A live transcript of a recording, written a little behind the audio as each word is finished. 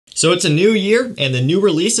So it's a new year and the new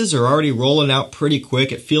releases are already rolling out pretty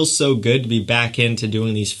quick. It feels so good to be back into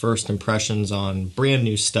doing these first impressions on brand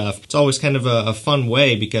new stuff. It's always kind of a fun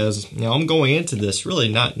way because, you know, I'm going into this really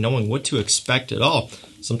not knowing what to expect at all.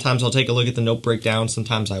 Sometimes I'll take a look at the note breakdown,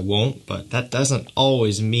 sometimes I won't, but that doesn't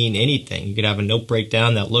always mean anything. You could have a note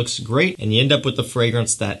breakdown that looks great and you end up with a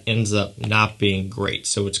fragrance that ends up not being great.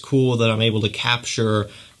 So it's cool that I'm able to capture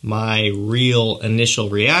my real initial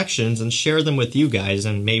reactions and share them with you guys,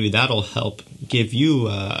 and maybe that'll help give you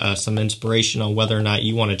some inspiration on whether or not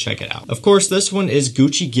you want to check it out. Of course, this one is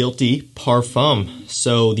Gucci Guilty Parfum,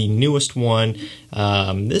 so the newest one.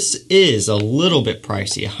 This is a little bit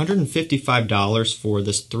pricey, $155 for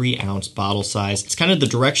this 3-ounce bottle size. It's kind of the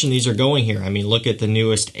direction these are going here. I mean, look at the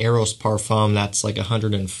newest Eros Parfum, that's like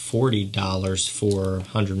 $140 for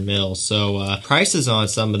 100 mils. So prices on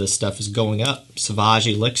some of this stuff is going up. Sauvage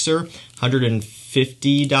Elixir,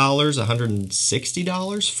 $150,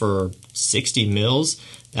 $160 for 60 mils.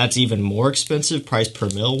 That's even more expensive price per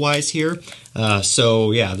mil wise here.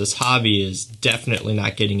 So yeah, this hobby is definitely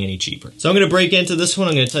not getting any cheaper. So I'm gonna break into this one.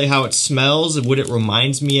 I'm gonna tell you how it smells, what it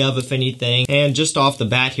reminds me of, if anything, and just off the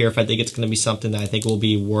bat here, if I think it's gonna be something that I think will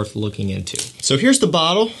be worth looking into. So here's the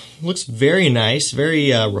bottle. Looks very nice,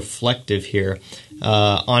 very reflective here.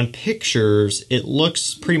 On pictures, it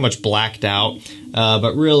looks pretty much blacked out,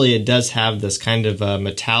 but really it does have this kind of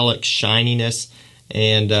metallic shininess.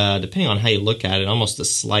 And depending on how you look at it, almost a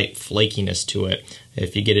slight flakiness to it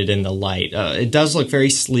if you get it in the light. It does look very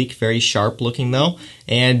sleek, very sharp looking though,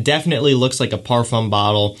 and definitely looks like a Parfum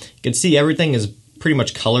bottle. You can see everything is pretty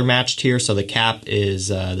much color matched here, so the cap is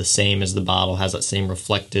the same as the bottle, has that same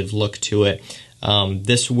reflective look to it.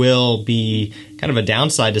 This will be kind of a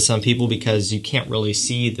downside to some people because you can't really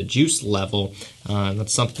see the juice level.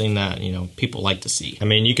 That's something that, you know, people like to see. I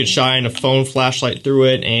mean, you could shine a phone flashlight through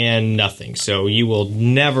it and nothing, so you will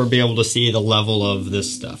never be able to see the level of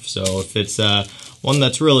this stuff. So if it's one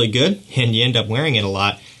that's really good and you end up wearing it a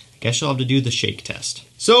lot, I guess you'll have to do the shake test.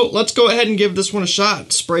 So let's go ahead and give this one a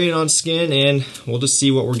shot, spray it on skin, and we'll just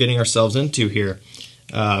see what we're getting ourselves into here.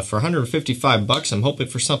 For 155 bucks, I'm hoping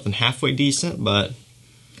for something halfway decent, but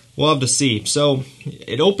we'll have to see. So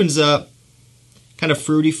it opens up kind of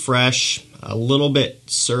fruity fresh, a little bit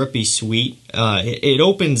syrupy sweet. It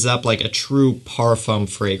opens up like a true Parfum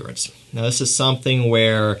fragrance. Now this is something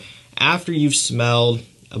where after you've smelled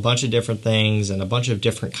a bunch of different things and a bunch of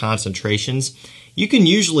different concentrations, you can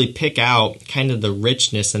usually pick out kind of the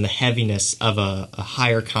richness and the heaviness of a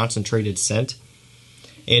higher concentrated scent.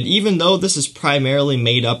 And even though this is primarily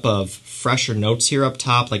made up of fresher notes here up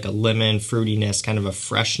top, like a lemon, fruitiness, kind of a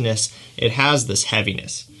freshness, it has this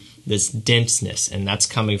heaviness, this denseness, and that's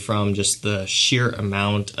coming from just the sheer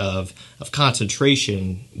amount of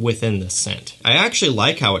concentration within the scent. I actually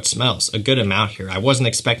like how it smells, a good amount here. I wasn't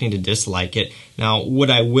expecting to dislike it. Now,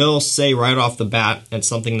 what I will say right off the bat, and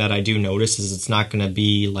something that I do notice, is it's not going to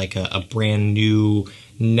be like a brand new,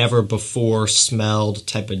 never before smelled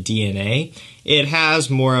type of DNA. It has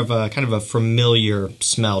more of a kind of a familiar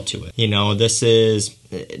smell to it. You know, this is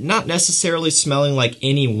not necessarily smelling like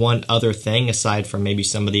any one other thing aside from maybe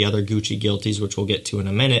some of the other Gucci Guilties, which we'll get to in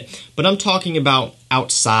a minute, but I'm talking about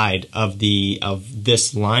outside of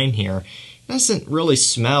this line here. It doesn't really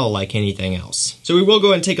smell like anything else. So we will go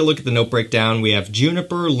ahead and take a look at the note breakdown. We have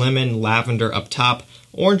juniper, lemon, lavender up top,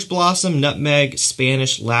 orange blossom, nutmeg,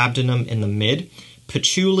 Spanish labdanum in the mid,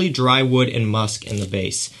 patchouli, dry wood, and musk in the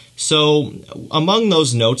base. So among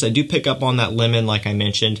those notes, I do pick up on that lemon like I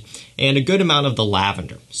mentioned, and a good amount of the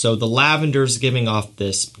lavender. So the lavender is giving off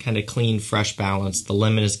this kind of clean, fresh balance. The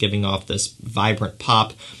lemon is giving off this vibrant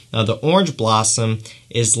pop. Now the orange blossom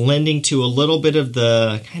is lending to a little bit of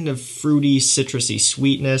the kind of fruity, citrusy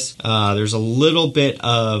sweetness. There's a little bit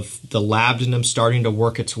of the labdanum starting to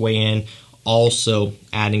work its way in, also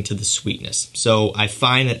adding to the sweetness. So I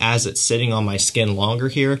find that as it's sitting on my skin longer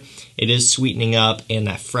here, it is sweetening up and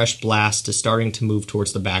that fresh blast is starting to move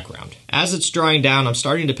towards the background. As it's drying down, I'm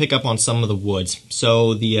starting to pick up on some of the woods.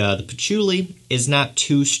 So the patchouli is not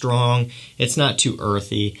too strong, it's not too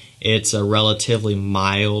earthy. It's a relatively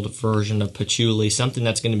mild version of patchouli, something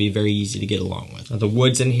that's going to be very easy to get along with. Now, the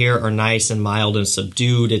woods in here are nice and mild and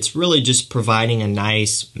subdued. It's really just providing a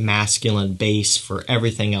nice masculine base for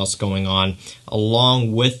everything else going on.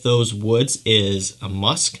 Along with those woods is a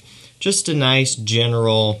musk. Just a nice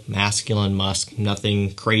general masculine musk,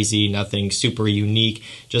 nothing crazy, nothing super unique,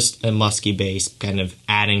 just a musky base kind of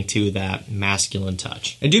adding to that masculine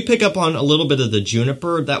touch. I do pick up on a little bit of the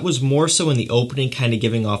juniper. That was more so in the opening, kind of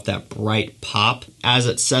giving off that bright pop. As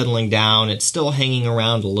it's settling down, it's still hanging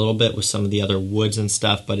around a little bit with some of the other woods and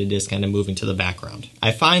stuff, but it is kind of moving to the background.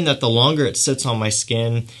 I find that the longer it sits on my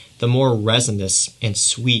skin, the more resinous and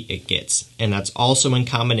sweet it gets. And that's also in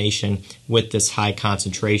combination with this high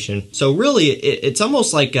concentration. So really, it's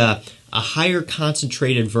almost like a higher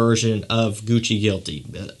concentrated version of Gucci Guilty,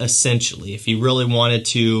 essentially. If you really wanted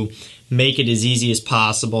to make it as easy as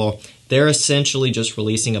possible, they're essentially just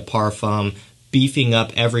releasing a Parfum, beefing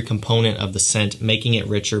up every component of the scent, making it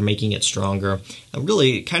richer, making it stronger.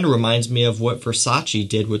 Really, it kind of reminds me of what Versace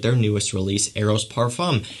did with their newest release, Eros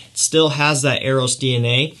Parfum. It still has that Eros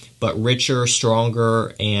DNA, but richer,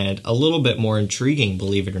 stronger, and a little bit more intriguing,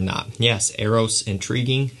 believe it or not. Yes, Eros,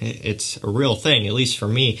 intriguing, it's a real thing, at least for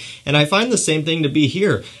me. And I find the same thing to be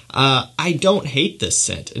here. I don't hate this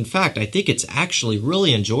scent. In fact, I think it's actually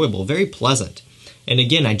really enjoyable, very pleasant. And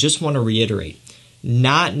again, I just want to reiterate,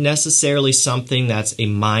 not necessarily something that's a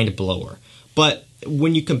mind blower, but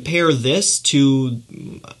when you compare this to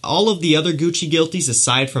all of the other Gucci Guilties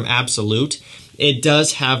aside from Absolute, it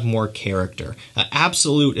does have more character.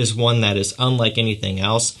 Absolute is one that is unlike anything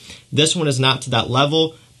else. This one is not to that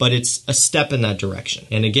level, but it's a step in that direction.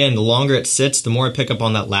 And again, the longer it sits, the more I pick up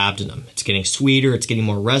on that labdanum. It's getting sweeter, it's getting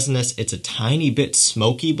more resinous, it's a tiny bit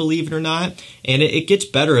smoky, believe it or not, and it gets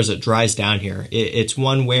better as it dries down here. It's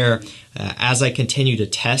one where, as I continue to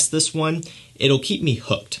test this one, it'll keep me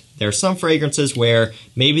hooked. There are some fragrances where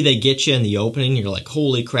maybe they get you in the opening, you're like,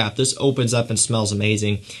 holy crap, this opens up and smells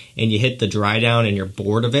amazing, and you hit the dry down and you're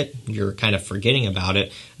bored of it, you're kind of forgetting about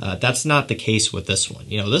it. That's not the case with this one.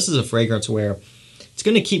 You know, this is a fragrance where it's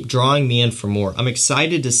going to keep drawing me in for more. I'm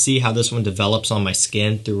excited to see how this one develops on my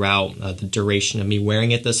skin throughout the duration of me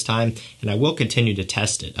wearing it this time, and I will continue to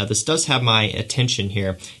test it. This does have my attention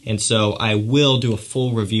here, and so I will do a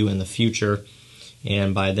full review in the future,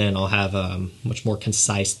 and by then I'll have much more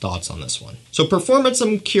concise thoughts on this one. So performance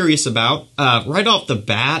I'm curious about. Right off the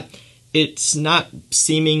bat, it's not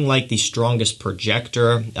seeming like the strongest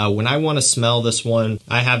projector. When I want to smell this one,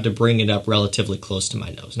 I have to bring it up relatively close to my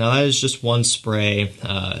nose. Now that is just one spray.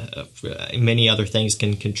 Many other things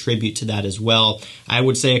can contribute to that as well. I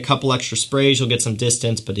would say a couple extra sprays, you'll get some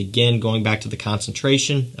distance, but again, going back to the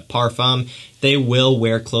concentration, a Parfum, they will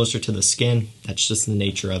wear closer to the skin. That's just the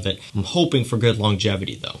nature of it. I'm hoping for good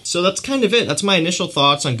longevity though. So that's kind of it. That's my initial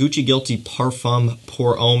thoughts on Gucci Guilty Parfum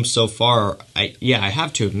Pour Homme so far. I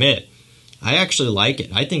have to admit, I actually like it.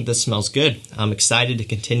 I think this smells good. I'm excited to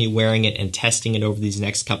continue wearing it and testing it over these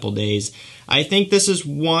next couple days. I think this is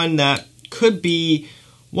one that could be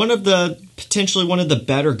potentially one of the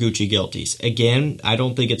better Gucci Guilties. Again, I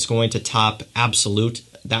don't think it's going to top Absolute.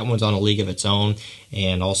 That one's on a league of its own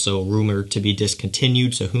and also rumored to be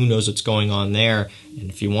discontinued, so who knows what's going on there. And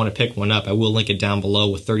if you want to pick one up, I will link it down below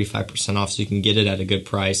with 35% off so you can get it at a good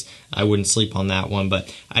price. I wouldn't sleep on that one,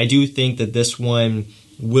 but I do think that this one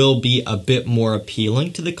will be a bit more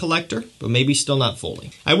appealing to the collector, but maybe still not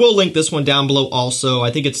fully. I will link this one down below also.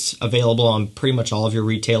 I think it's available on pretty much all of your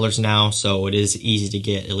retailers now, so it is easy to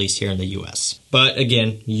get, at least here in the US. But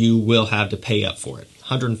again, you will have to pay up for it.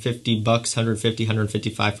 150 bucks, 150,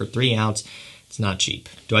 155 for 3 ounce. It's not cheap.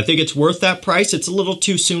 Do I think it's worth that price? It's a little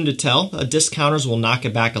too soon to tell. Discounters will knock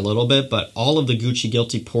it back a little bit, but all of the Gucci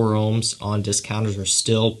Guilty Pour Hommes on discounters are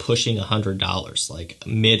still pushing $100, like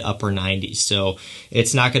mid-upper 90s. So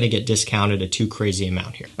it's not going to get discounted a too crazy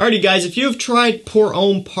amount here. Alrighty guys, if you have tried Pour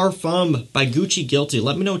Homme Parfum by Gucci Guilty,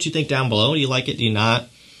 let me know what you think down below. Do you like it? Do you not?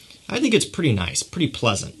 I think it's pretty nice, pretty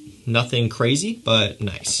pleasant. Nothing crazy, but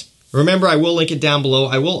nice. Remember, I will link it down below.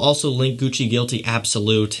 I will also link Gucci Guilty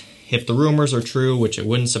Absolute. If the rumors are true, which it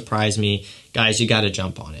wouldn't surprise me, guys, you got to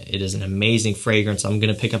jump on it. It is an amazing fragrance. I'm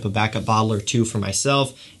going to pick up a backup bottle or two for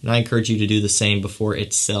myself, and I encourage you to do the same before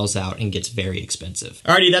it sells out and gets very expensive.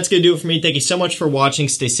 Alrighty, that's going to do it for me. Thank you so much for watching.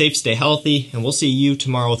 Stay safe, stay healthy, and we'll see you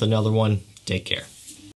tomorrow with another one. Take care.